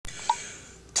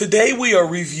Today we are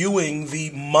reviewing the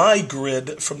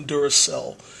myGRID from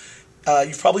Duracell.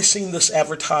 You've probably seen this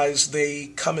advertised.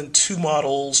 They come in two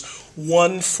models,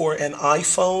 one for an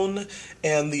iPhone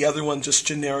and the other one just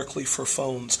generically for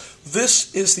phones.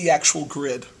 This is the actual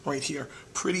grid right here.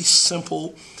 Pretty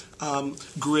simple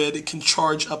grid. It can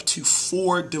charge up to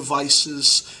 4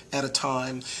 devices at a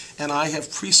time, and I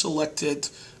have pre-selected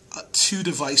 2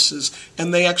 devices,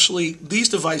 and these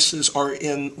devices are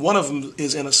one of them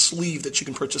is in a sleeve that you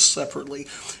can purchase separately,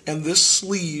 and this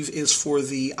sleeve is for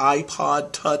the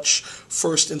iPod Touch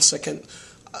first and second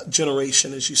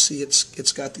generation. As you see,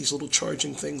 it's got these little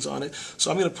charging things on it.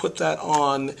 So I'm going to put that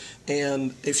on,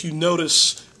 and if you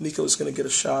notice, Nico is going to get a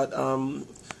shot,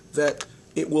 that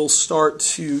it will start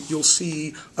to, you'll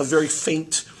see a very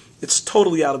faint, it's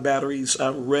totally out of batteries,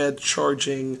 red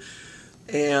charging.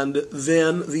 And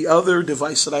then the other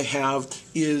device that I have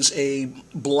is a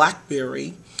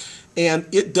BlackBerry, and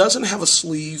it doesn't have a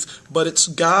sleeve, but it's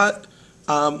got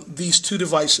these 2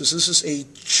 devices. This is a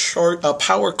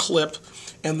power clip,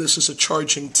 and this is a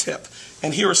charging tip.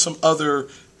 And here are some other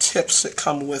tips that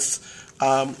come with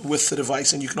the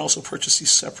device, and you can also purchase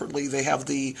these separately. They have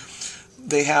one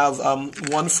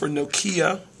for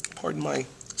Nokia, pardon my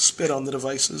spit on the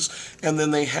devices, and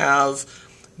then they have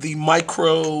the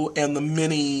micro and the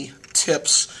mini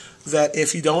tips that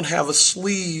if you don't have a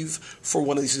sleeve for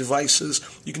one of these devices,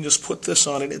 you can just put this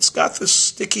on it. It's got this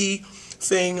sticky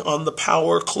thing on the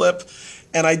power clip,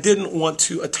 and I didn't want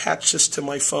to attach this to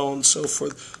my phone, so for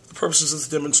the purposes of this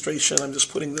demonstration, I'm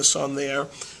just putting this on there,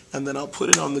 and then I'll put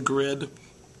it on the grid,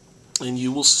 and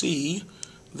you will see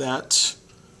that,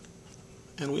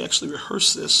 and we actually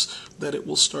rehearse this, that it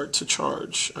will start to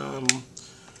charge.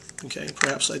 Okay,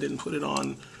 perhaps I didn't put it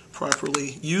on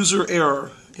properly. User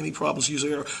error. Any problems,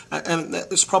 user error. And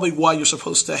that's probably why you're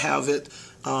supposed to have it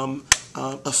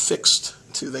affixed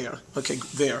to there. Okay,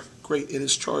 there. Great, it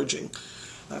is charging.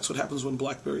 That's what happens when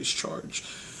BlackBerries charge.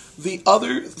 The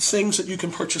other things that you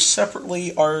can purchase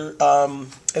separately are,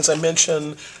 as I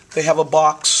mentioned, they have a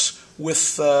box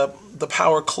with the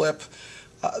power clip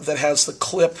that has the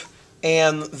clip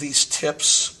and these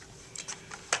tips.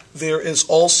 There is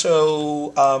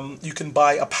also, you can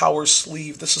buy a power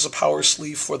sleeve. This is a power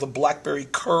sleeve for the BlackBerry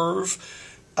Curve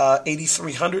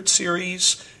 8300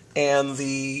 series, and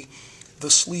the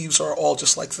sleeves are all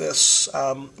just like this,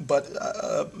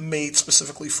 but made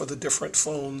specifically for the different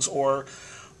phones or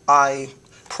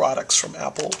products from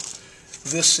Apple.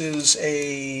 This is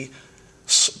a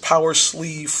power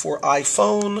sleeve for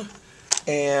iPhone,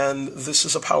 and this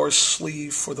is a power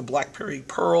sleeve for the BlackBerry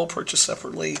Pearl, purchased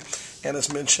separately, and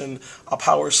as mentioned, a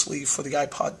power sleeve for the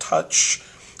iPod Touch,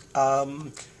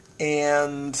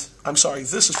 and I'm sorry,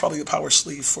 this is probably the power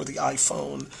sleeve for the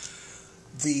iPhone,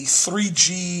 the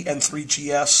 3G and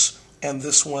 3GS, and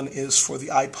this one is for the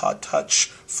iPod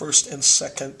Touch, first and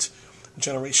second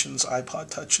generations iPod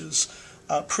Touches.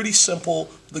 Pretty simple.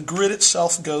 The grid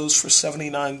itself goes for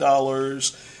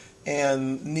 $79.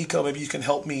 And Nico, maybe you can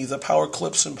help me. The power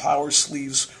clips and power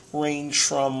sleeves range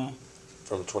from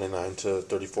 $29 to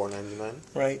 $34.99.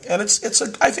 Right, and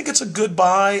I think it's a good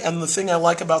buy. And the thing I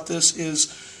like about this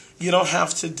is you don't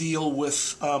have to deal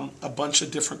with a bunch of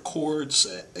different cords,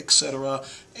 etc.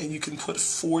 And you can put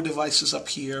 4 devices up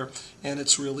here, and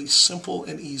it's really simple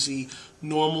and easy.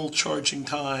 Normal charging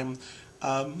time.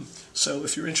 So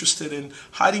if you're interested in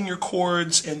hiding your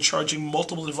cords and charging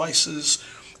multiple devices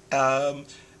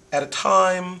at a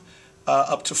time,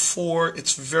 up to 4.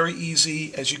 It's very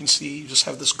easy. As you can see, you just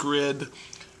have this grid.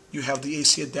 You have the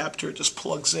AC adapter. It just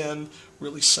plugs in.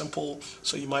 Really simple.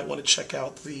 So you might want to check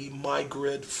out the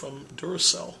myGRID from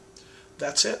Duracell.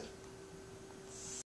 That's it.